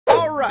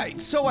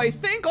right, so I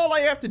think all I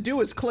have to do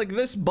is click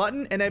this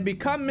button and I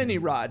become Mini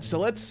Rod. So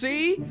let's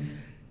see.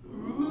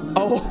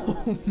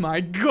 Oh my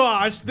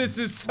gosh, this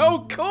is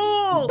so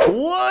cool!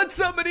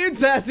 What's up, my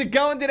dudes? How's it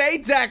going today?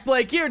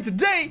 dakblake here.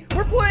 Today,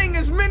 we're playing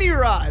as Mini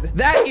Rod.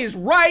 That is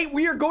right,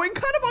 we are going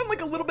kind of on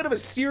like a little bit of a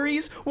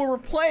series where we're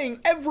playing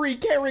every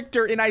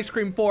character in Ice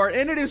Cream 4,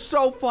 and it is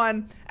so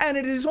fun, and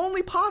it is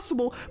only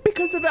possible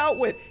because of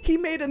Outwitt. He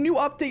made a new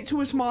update to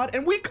his mod,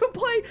 and we can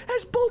play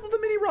as both of the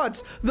Mini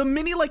Rods. The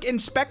mini, like,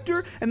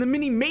 inspector and the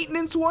mini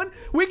maintenance one.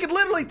 We could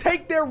literally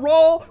take their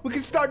role. We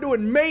can start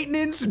doing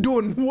maintenance,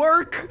 doing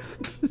work.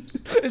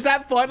 Is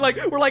that fun?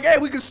 Like, we're like, hey,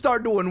 we can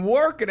start doing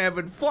work and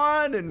having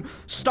fun and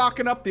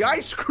stocking up the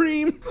ice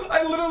cream.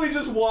 I literally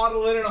just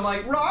waddle in and I'm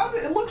like, Rod,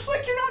 it looks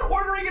like you're not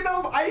ordering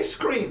enough ice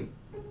cream.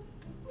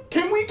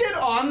 Can we get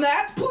on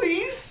that,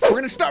 please? We're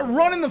gonna start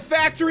running the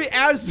factory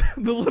as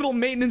the little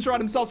maintenance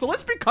Rod himself. So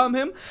let's become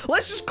him.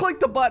 Let's just click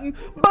the button.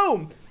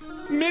 Boom.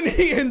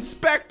 Mini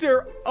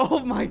Inspector. Oh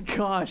my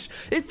gosh.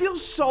 It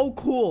feels so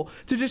cool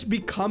to just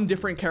become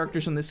different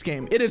characters in this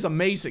game. It is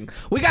amazing.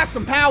 We got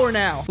some power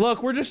now.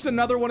 Look, we're just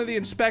another one of the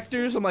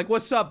inspectors. I'm like,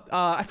 what's up?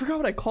 I forgot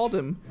what I called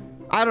him.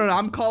 I don't know.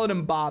 I'm calling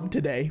him Bob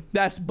today.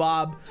 That's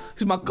Bob.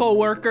 He's my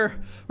co-worker.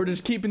 We're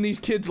just keeping these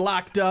kids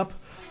locked up.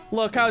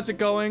 Look, how's it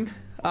going?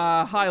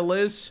 Hi,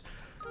 Liz.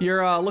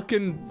 You're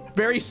looking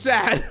very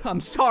sad.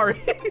 I'm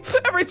sorry.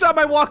 Every time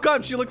I walk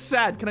up, she looks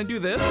sad. Can I do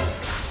this?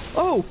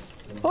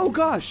 Oh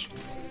gosh.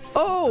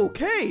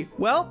 Okay.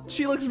 Well,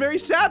 she looks very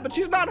sad, but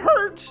she's not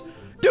hurt.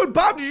 Dude,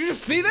 Bob, did you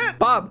just see that?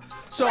 Bob,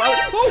 so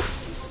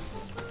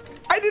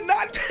I did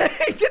not,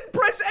 I didn't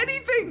press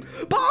anything.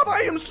 Bob,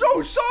 I am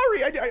so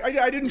sorry.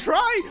 I didn't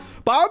try.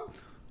 Bob,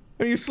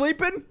 are you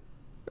sleeping?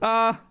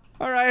 All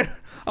right.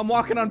 I'm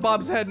walking on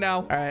Bob's head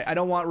now. All right, I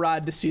don't want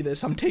Rod to see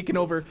this. I'm taking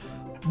over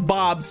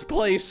Bob's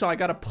place, so I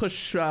gotta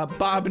push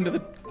Bob into the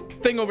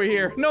thing over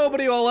here.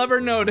 Nobody will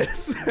ever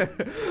notice.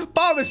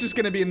 Bob is just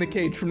gonna be in the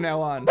cage from now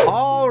on.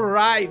 All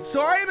right,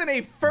 so I am in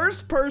a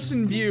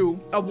first-person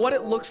view of what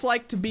it looks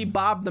like to be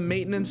Bob, the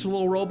maintenance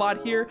little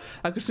robot here.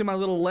 I can see my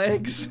little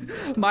legs,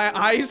 my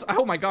eyes.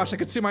 Oh my gosh, I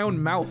can see my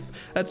own mouth.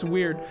 That's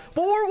weird.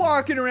 But we're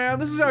walking around.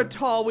 This is how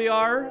tall we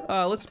are.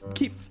 Let's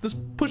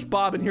push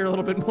Bob in here a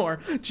little bit more.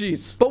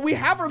 Jeez. But we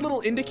have our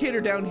little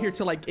indicator down here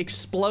to like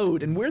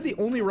explode, and we're the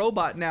only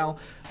robot now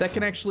that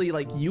can actually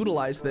like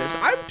utilize this.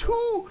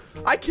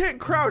 I can't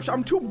crouch.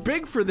 I'm too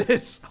big for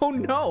this. Oh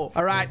no.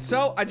 All right,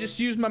 so I just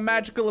used my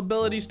magical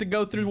abilities to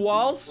go through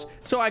walls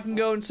so I can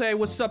go and say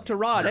what's up to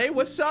Rod. Hey,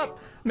 what's up,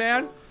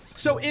 man?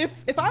 So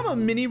if I'm a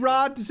Mini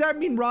Rod, does that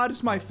mean Rod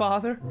is my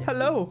father?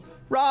 Hello,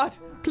 Rod,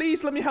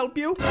 please let me help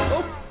you.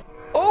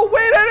 Oh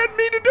wait, I didn't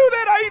mean to do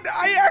that.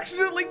 I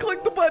accidentally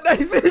clicked the button, I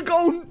think.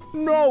 Oh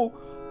no.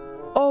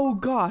 Oh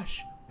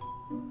gosh.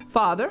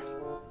 Father,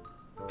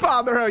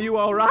 are you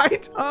all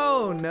right?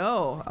 Oh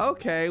no.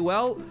 Okay,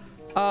 well,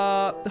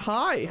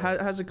 hi,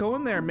 how's it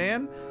going there,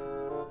 man?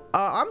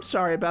 I'm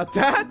sorry about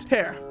that.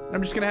 Here,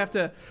 I'm just gonna have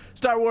to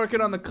start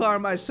working on the car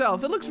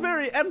myself. It looks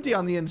very empty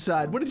on the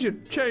inside. What did you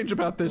change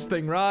about this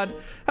thing, Rod?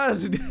 How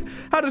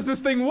does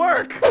this thing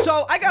work?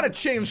 So I gotta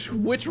change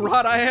which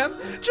Rod I am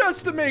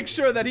just to make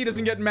sure that he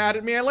doesn't get mad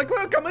at me. I'm like,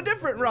 look, I'm a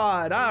different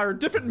Rod, or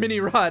different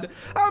Mini Rod.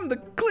 I'm the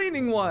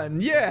cleaning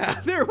one.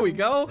 Yeah, there we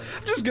go.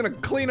 I'm just gonna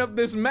clean up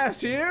this mess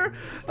here.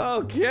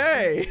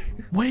 Okay.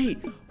 Wait,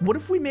 what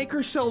if we make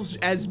ourselves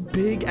as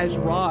big as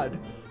Rod?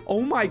 Oh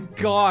my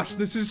gosh,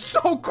 this is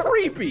so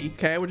creepy.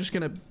 Okay, we're just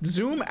gonna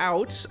zoom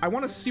out. I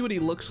want to see what he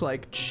looks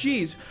like.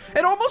 Jeez,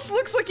 it almost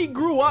looks like he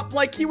grew up,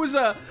 like he was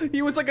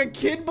like a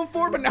kid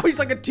before, but now he's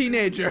like a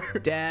teenager.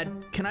 Dad,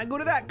 can I go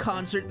to that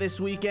concert this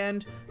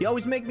weekend? You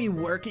always make me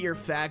work at your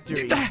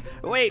factory.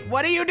 Wait,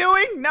 what are you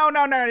doing? No.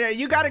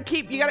 You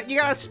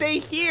gotta stay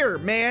here,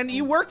 man.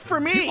 You work for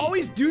me. You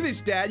always do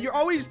this, Dad. You're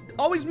always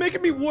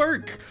making me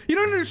work. You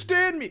don't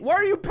understand me. Why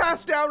are you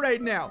passed out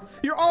right now?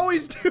 You're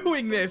always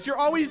doing this. You're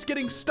always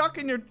getting stuck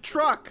in your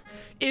truck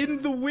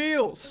in the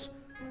wheels.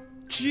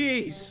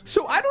 Jeez.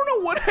 So I don't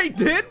know what I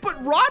did,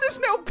 but Rod is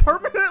now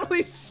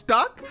permanently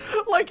stuck,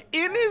 like,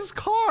 in his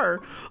car.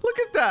 Look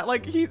at that.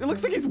 Like, it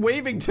looks like he's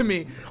waving to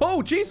me.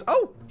 Oh, jeez.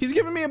 Oh, he's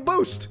giving me a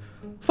boost.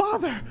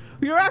 Father,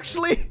 you're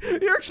actually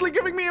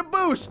giving me a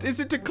boost. Is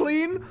it to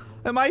clean?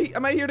 Am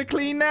I here to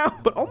clean now?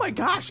 But oh my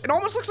gosh, it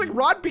almost looks like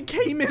Rod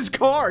became his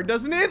car,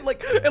 doesn't it?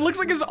 Like, it looks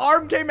like his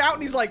arm came out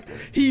and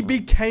he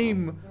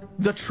became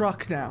the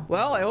truck now.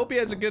 Well, I hope he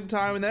has a good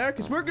time in there,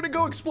 because we're gonna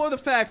go explore the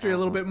factory a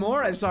little bit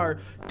more as our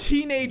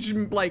teenage,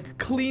 like,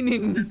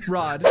 cleaning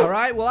Rod. All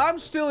right, well, I'm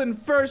still in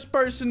first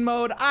person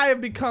mode. I have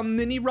become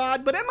Mini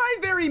Rod, but am I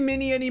very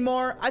mini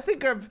anymore? I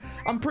think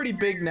I'm pretty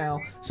big now.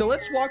 So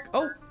let's walk.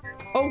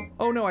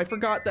 Oh no, I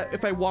forgot that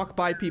if I walk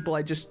by people,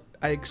 I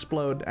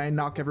explode. I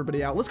knock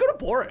everybody out. Let's go to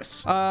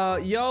Boris.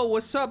 Yo,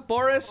 what's up,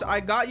 Boris? I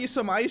got you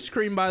some ice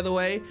cream, by the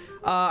way.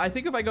 I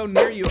think if I go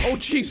near you... Oh,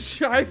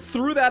 jeez. I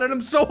threw that at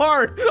him so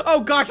hard.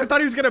 Oh, gosh. I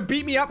thought he was gonna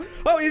beat me up.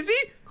 Oh, is he?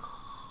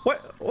 What?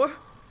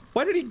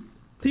 Why did he...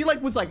 He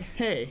like was like,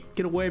 hey,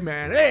 get away,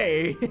 man.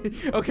 Hey.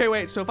 Okay,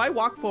 wait. So if I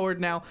walk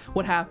forward now,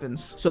 what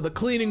happens? So the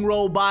cleaning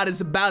robot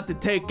is about to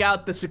take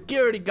out the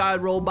security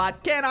guard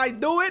robot. Can I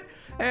do it?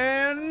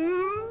 And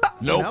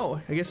nope.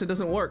 No, I guess it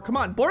doesn't work. Come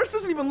on. Boris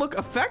doesn't even look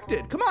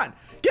affected. Come on.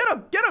 Get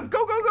him. Get him.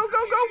 Go, go, go,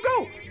 go, go,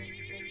 go.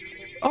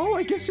 Oh,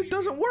 I guess it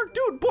doesn't work.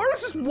 Dude,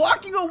 Boris is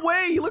walking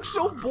away. He looks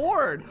so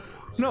bored.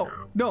 No,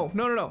 no,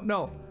 no, no, no,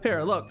 no.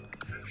 Here, look.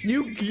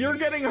 You're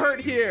getting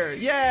hurt here.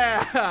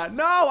 Yeah.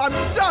 No, I'm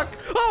stuck.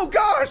 Oh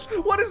gosh,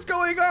 what is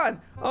going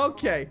on?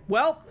 Okay,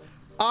 well,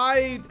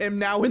 I am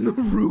now in the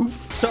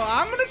roof. So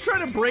I'm gonna try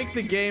to break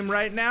the game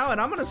right now, and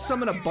I'm gonna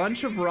summon a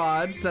bunch of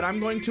rods that I'm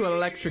going to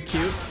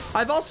electrocute.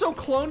 I've also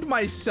cloned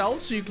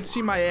myself, so you can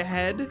see my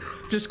head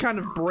just kind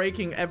of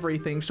breaking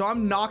everything. So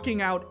I'm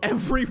knocking out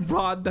every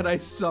rod that I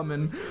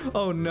summon.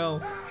 Oh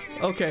no.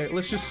 Okay,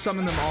 let's just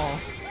summon them all.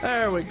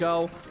 There we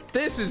go.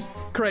 This is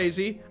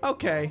crazy.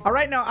 Okay. All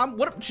right, now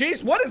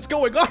jeez, what is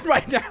going on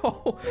right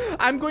now?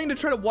 I'm going to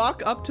try to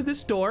walk up to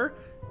this door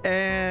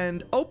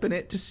and open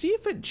it to see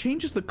if it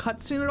changes the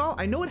cutscene at all.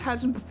 I know it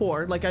hasn't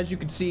before. Like, as you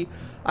can see,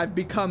 I've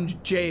become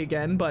Jay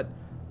again, but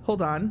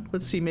hold on.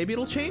 Let's see. Maybe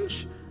it'll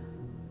change.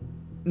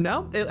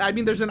 No, I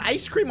mean, there's an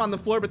ice cream on the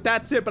floor, but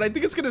that's it. But I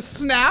think it's gonna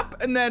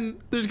snap, and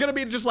then there's gonna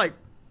be just like,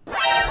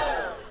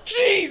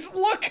 jeez,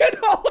 look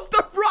at all of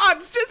the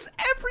rods just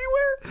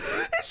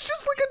everywhere. It's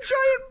just like a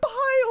giant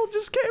pile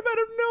just came out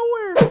of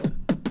nowhere.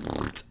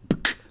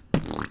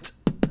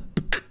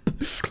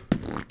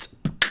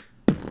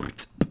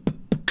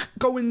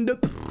 Go in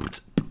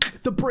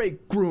the break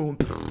room.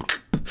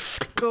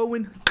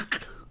 Going.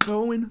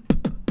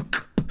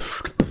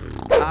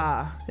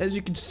 As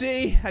you can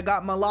see, I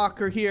got my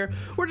locker here.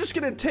 We're just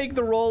gonna take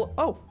the role.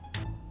 Oh.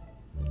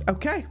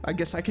 Okay, I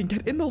guess I can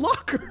get in the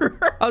locker.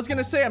 I was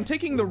gonna say, I'm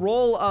taking the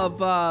role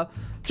of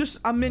just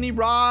a mini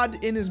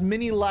Rod in his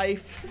mini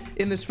life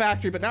in this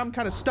factory, but now I'm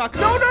kind of stuck.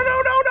 No, no,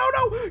 no, no, no,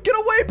 no! Get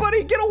away,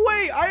 buddy, get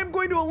away! I am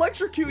going to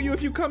electrocute you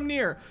if you come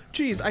near.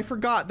 Jeez, I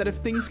forgot that if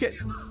things get...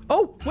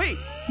 Oh, wait,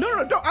 no,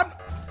 no, no,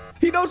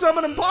 he knows I'm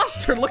an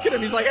imposter. Look at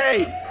him, he's like,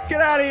 hey,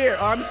 get out of here.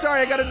 Oh, I'm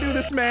sorry, I gotta do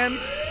this, man.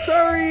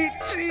 Sorry,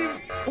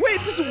 jeez. Wait,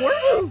 does it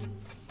work?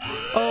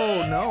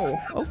 Oh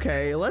no.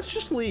 Okay, let's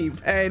just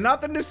leave. Hey,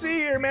 nothing to see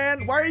here,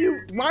 man. Why are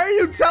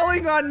you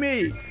telling on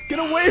me? Get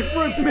away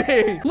from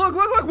me. Look,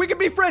 look, look, we can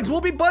be friends.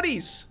 We'll be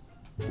buddies.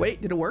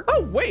 Wait, did it work?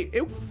 Oh, wait,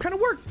 it kind of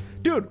worked.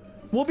 Dude,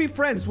 we'll be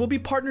friends. We'll be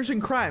partners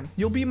in crime.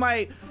 You'll be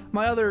my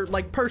other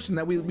like person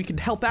that we can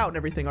help out and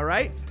everything, all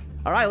right?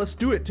 All right, let's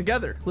do it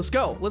together. Let's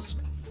go. Let's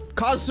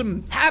cause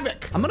some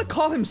havoc. I'm gonna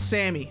call him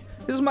Sammy.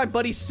 This is my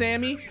buddy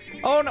Sammy.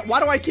 Oh no, why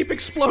do I keep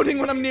exploding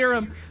when I'm near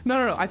him? No,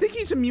 no, no, I think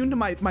he's immune to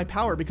my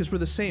power because we're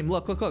the same.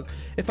 Look, look, look.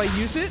 If I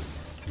use it,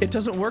 it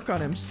doesn't work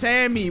on him.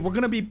 Sammy, we're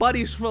gonna be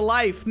buddies for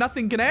life.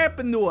 Nothing can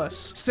happen to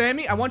us.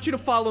 Sammy, I want you to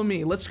follow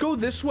me. Let's go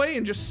this way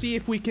and just see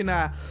if we can,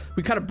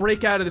 we kind of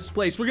break out of this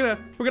place. We're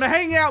gonna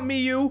hang out, me,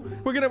 you.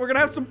 We're gonna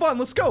have some fun.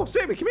 Let's go,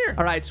 Sammy, come here.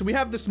 All right, so we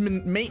have this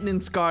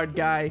maintenance guard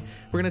guy.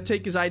 We're gonna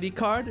take his ID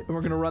card and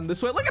we're gonna run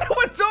this way. Look at how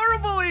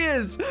adorable he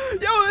is. Yo,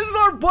 this is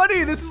our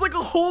buddy. This is like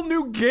a whole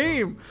new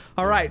game.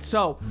 All right,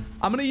 so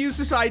I'm gonna use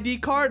this ID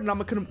card and I'm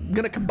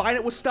gonna combine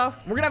it with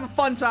stuff. We're gonna have a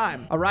fun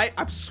time. All right,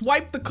 I've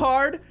swiped the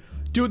card.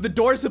 Dude, the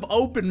doors have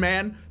opened,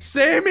 man.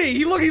 Sammy,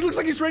 he looks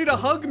like he's ready to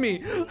hug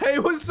me. Hey,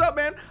 what's up,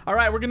 man? All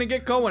right, we're gonna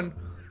get going.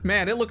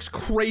 Man, it looks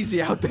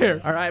crazy out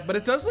there. All right, but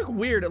it does look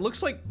weird. It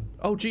looks like,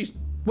 oh, geez.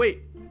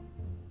 Wait,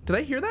 did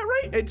I hear that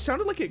right? It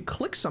sounded like it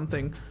clicked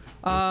something.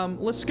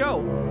 Let's go.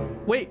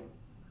 Wait,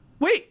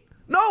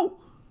 no,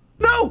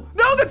 no,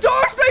 no, the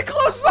doors, they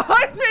closed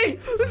behind me.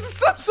 This is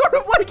some sort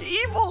of like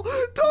evil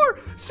door.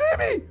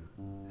 Sammy,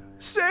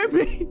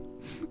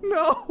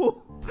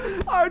 no,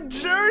 our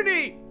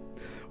journey.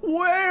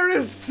 Where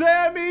is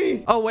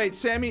Sammy? Oh, wait,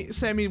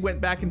 Sammy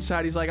went back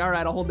inside. He's like, all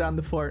right, I'll hold down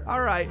the fort.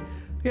 All right.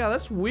 Yeah,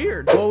 that's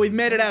weird. Well, we've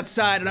made it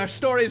outside and our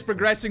story is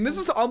progressing. This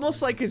is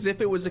almost like as if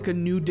it was like a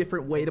new,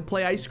 different way to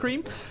play ice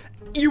cream.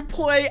 You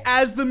play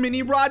as the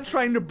mini Rod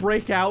trying to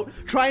break out,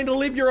 trying to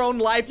live your own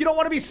life. You don't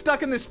want to be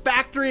stuck in this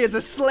factory as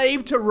a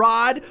slave to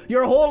Rod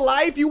your whole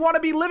life. You want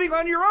to be living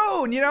on your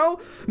own, you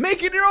know?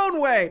 Make it your own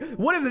way.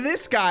 What if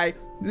this guy,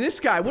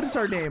 what is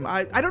our name?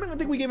 I don't even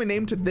think we gave a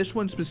name to this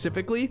one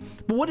specifically,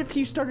 but what if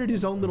he started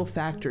his own little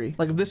factory?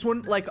 Like if this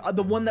one, like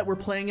the one that we're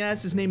playing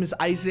as, his name is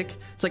Isaac.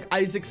 It's like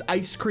Isaac's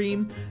ice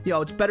cream.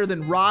 Yo, it's better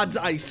than Rod's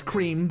ice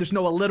cream. There's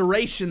no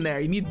alliteration there.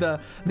 You need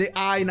the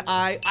I and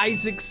I,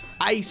 Isaac's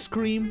ice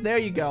cream. There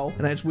you go.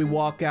 And as we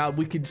walk out,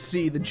 we could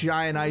see the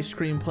giant ice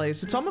cream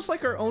place. It's almost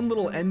like our own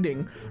little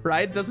ending,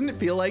 right? Doesn't it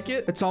feel like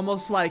it? It's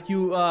almost like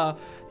you,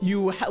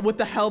 with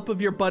the help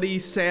of your buddy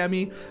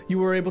Sammy, you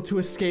were able to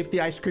escape the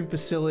ice cream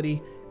facility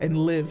and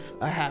live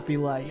a happy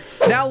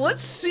life. Now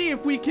let's see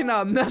if we can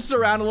mess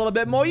around a little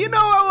bit more. You know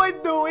how I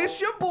do.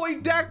 It's your boy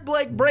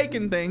dakblake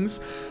breaking things.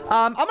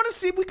 I'm gonna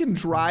see if we can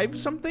drive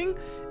something,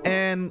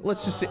 and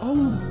let's just see.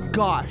 Oh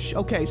gosh.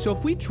 Okay, so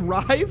if we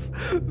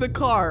drive the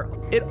car,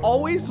 it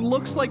always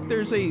looks like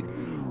there's a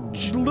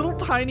little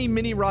tiny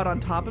mini rod on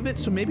top of it.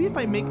 So maybe if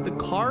I make the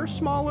car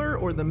smaller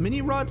or the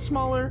mini rod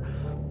smaller,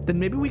 then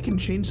maybe we can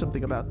change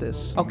something about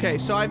this. Okay,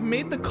 so I've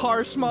made the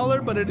car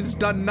smaller, but it has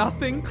done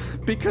nothing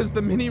because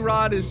the mini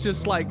rod is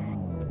just like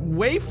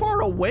way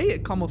far away,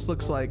 it almost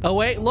looks like. Oh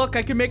wait, look,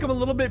 I can make him a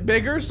little bit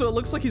bigger, so it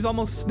looks like he's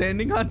almost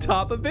standing on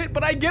top of it.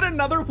 But I get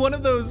another one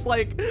of those,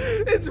 like,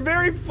 it's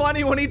very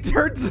funny when he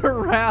turns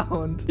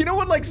around. You know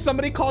when like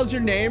somebody calls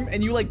your name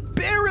and you like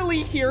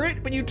barely hear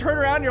it, but you turn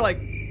around and you're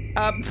like,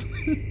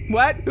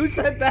 what? Who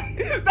said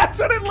that? That's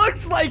what it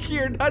looks like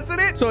here, doesn't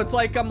it? So it's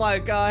like, I'm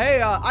like,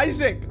 hey,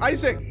 Isaac.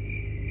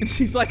 And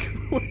she's like,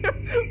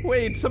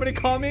 wait, somebody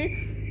call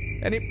me?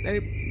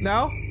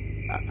 No?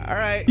 All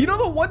right. You know,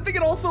 the one thing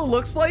it also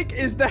looks like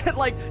is that,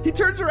 like, he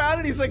turns around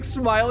and he's, like,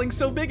 smiling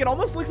so big. It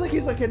almost looks like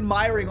he's, like,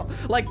 admiring,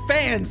 like,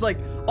 fans. Like,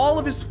 all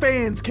of his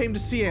fans came to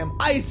see him.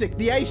 Isaac,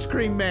 the ice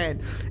cream man.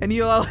 And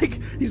he,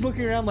 like, he's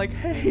looking around like,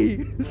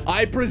 hey,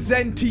 I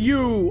present to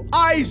you,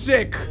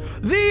 Isaac,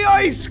 the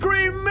ice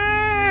cream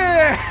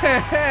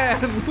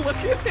man. Look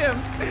at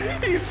him.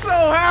 He's so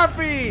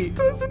happy.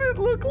 Doesn't it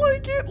look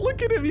like it?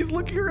 Look at him. He's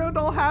looking around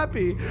all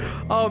happy.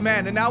 Oh,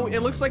 man. And now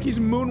it looks like he's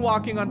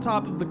moonwalking on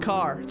top of the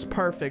car. It's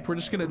perfect. We're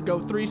just gonna go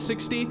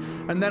 360,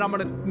 and then I'm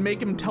gonna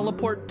make him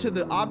teleport to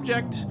the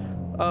object.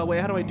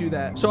 Wait, how do I do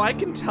that? So I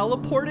can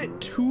teleport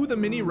it to the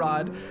mini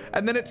rod,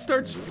 and then it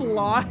starts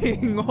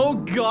flying. Oh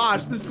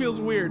gosh, this feels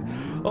weird.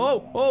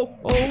 Oh,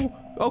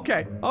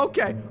 okay.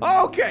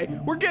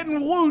 We're getting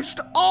whooshed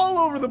all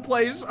over the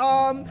place.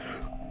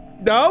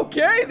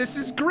 Okay, this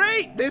is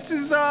great. This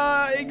is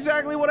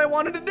exactly what I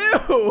wanted to do.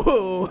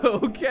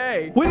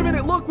 Okay. Wait a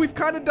minute, look, we've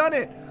kind of done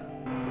it.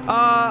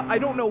 I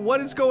don't know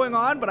what is going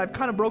on, but I've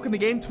kind of broken the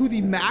game to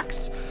the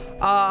max.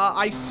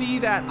 I see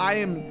that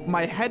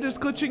my head is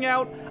glitching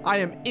out. I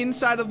am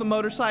inside of the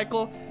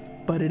motorcycle,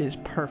 but it is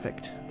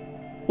perfect.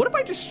 What if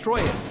I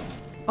destroy it?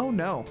 Oh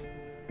no.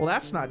 Well,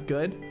 that's not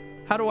good.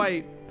 How do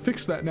I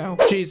fix that now?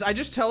 Jeez, I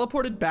just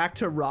teleported back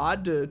to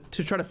Rod to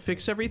try to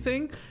fix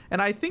everything,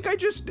 and I think I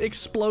just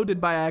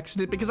exploded by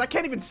accident because I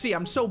can't even see.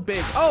 I'm so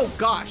big. Oh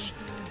gosh.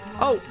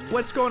 Oh,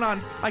 what's going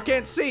on? I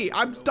can't see.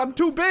 I'm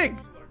too big.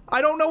 I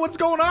don't know what's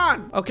going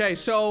on. Okay,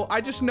 so I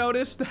just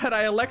noticed that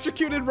I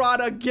electrocuted Rod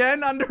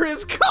again under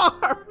his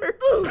car.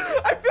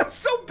 I feel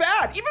so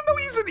bad. Even though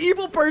he's an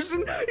evil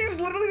person, he's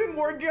literally been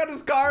working on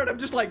his car, and I'm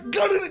just like,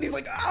 and he's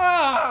like,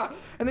 ah!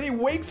 And then he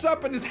wakes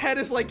up and his head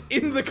is like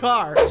in the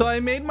car. So I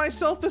made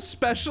myself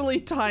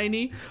especially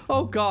tiny.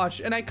 Oh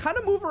gosh, and I kind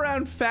of move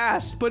around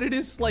fast, but it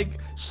is like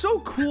so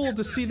cool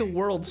to see the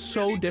world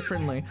so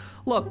differently.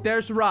 Look,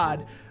 there's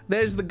Rod.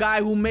 There's the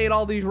guy who made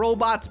all these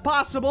robots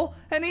possible,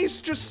 and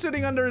he's just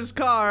sitting under his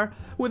car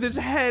with his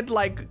head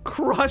like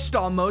crushed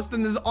almost,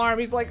 and his arm,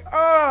 he's like,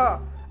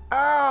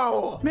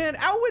 ow. Man,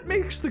 Outwitt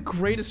makes the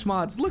greatest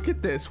mods. Look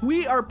at this.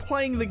 We are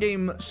playing the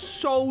game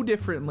so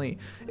differently.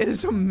 It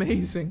is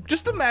amazing.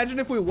 Just imagine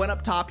if we went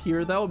up top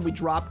here though, and we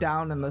dropped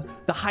down, and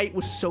the height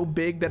was so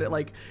big that it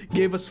like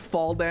gave us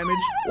fall damage.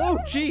 Whoa,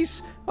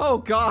 jeez. Oh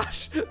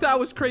gosh, that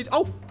was crazy.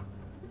 Oh.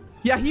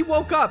 Yeah, he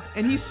woke up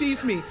and he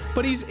sees me,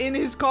 but he's in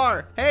his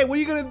car. Hey, what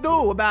are you gonna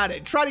do about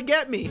it? Try to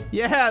get me.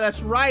 Yeah,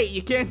 that's right.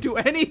 You can't do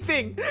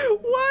anything.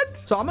 What?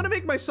 So I'm gonna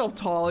make myself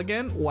tall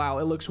again. Wow,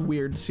 it looks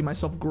weird to see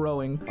myself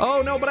growing.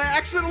 Oh no, but I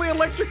accidentally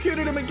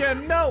electrocuted him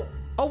again. No.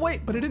 Oh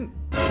wait, but it didn't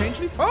change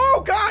anything.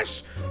 Oh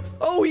gosh.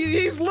 Oh,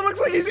 he looks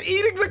like he's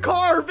eating the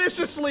car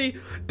viciously,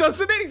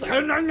 doesn't it? He's like,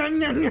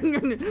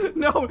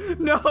 no. All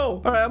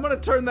right, I'm gonna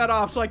turn that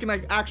off so I can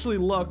like actually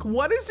look.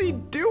 What is he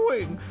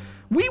doing?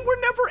 We were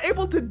never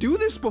able to do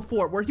this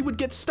before, where he would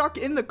get stuck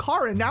in the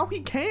car, and now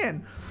he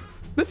can.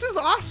 This is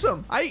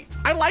awesome. I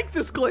like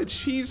this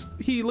glitch.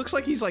 He looks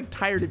like he's like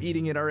tired of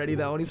eating it already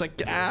though, and he's like,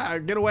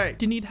 get away.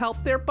 Do you need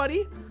help there,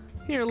 buddy?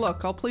 Here,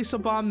 look, I'll place a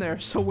bomb there,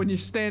 so when you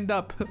stand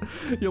up,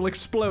 you'll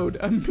explode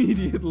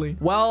immediately.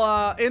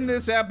 Well, in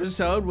this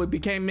episode, we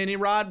became Mini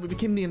Rod, we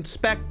became the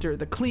inspector,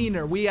 the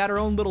cleaner. We had our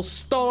own little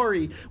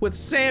story with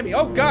Sammy.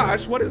 Oh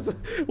gosh, what is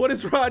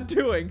Rod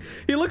doing?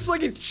 He looks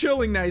like he's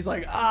chilling now. He's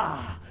like,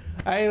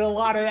 I ate a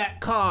lot of that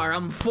car.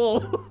 I'm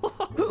full.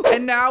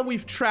 And now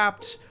we've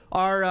trapped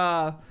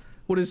our,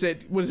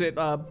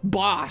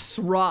 boss,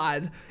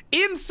 Rod,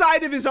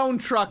 inside of his own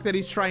truck that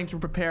he's trying to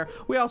prepare.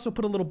 We also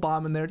put a little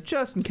bomb in there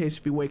just in case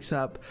if he wakes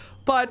up.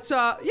 But,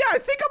 yeah, I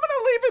think I'm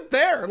gonna leave it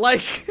there.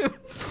 Like,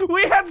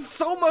 we had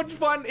so much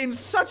fun in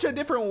such a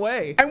different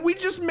way. And we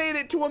just made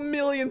it to 1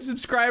 million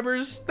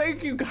subscribers.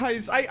 Thank you,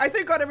 guys. I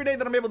thank God every day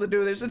that I'm able to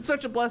do this. It's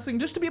such a blessing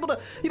just to be able to,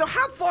 you know,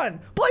 have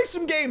fun, play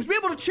some games, be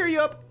able to cheer you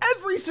up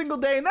every single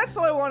day. And that's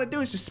all I want to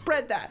do is just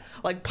spread that,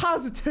 like,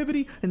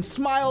 positivity and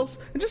smiles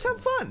and just have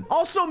fun.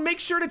 Also,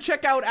 make sure to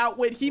check out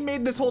Outwitt. He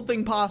made this whole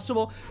thing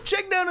possible.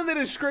 check down in the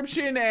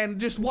description and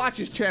just watch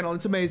his channel.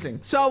 It's amazing.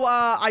 So,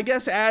 I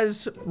guess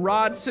as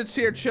Rod sits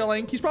here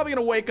chilling, he's probably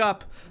gonna wake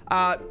up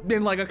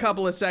in like a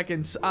couple of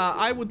seconds.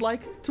 I would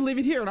like to leave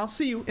it here, and I'll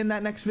see you in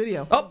that next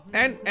video. Oh,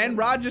 and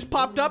Rod just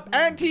popped up,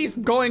 and he's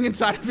going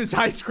inside of his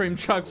ice cream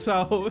truck,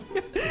 so...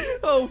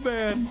 oh,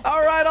 man.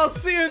 All right, I'll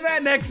see you in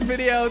that next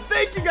video.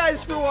 Thank you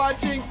guys for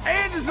watching,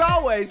 and as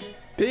always,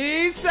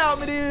 peace out,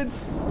 my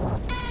dudes.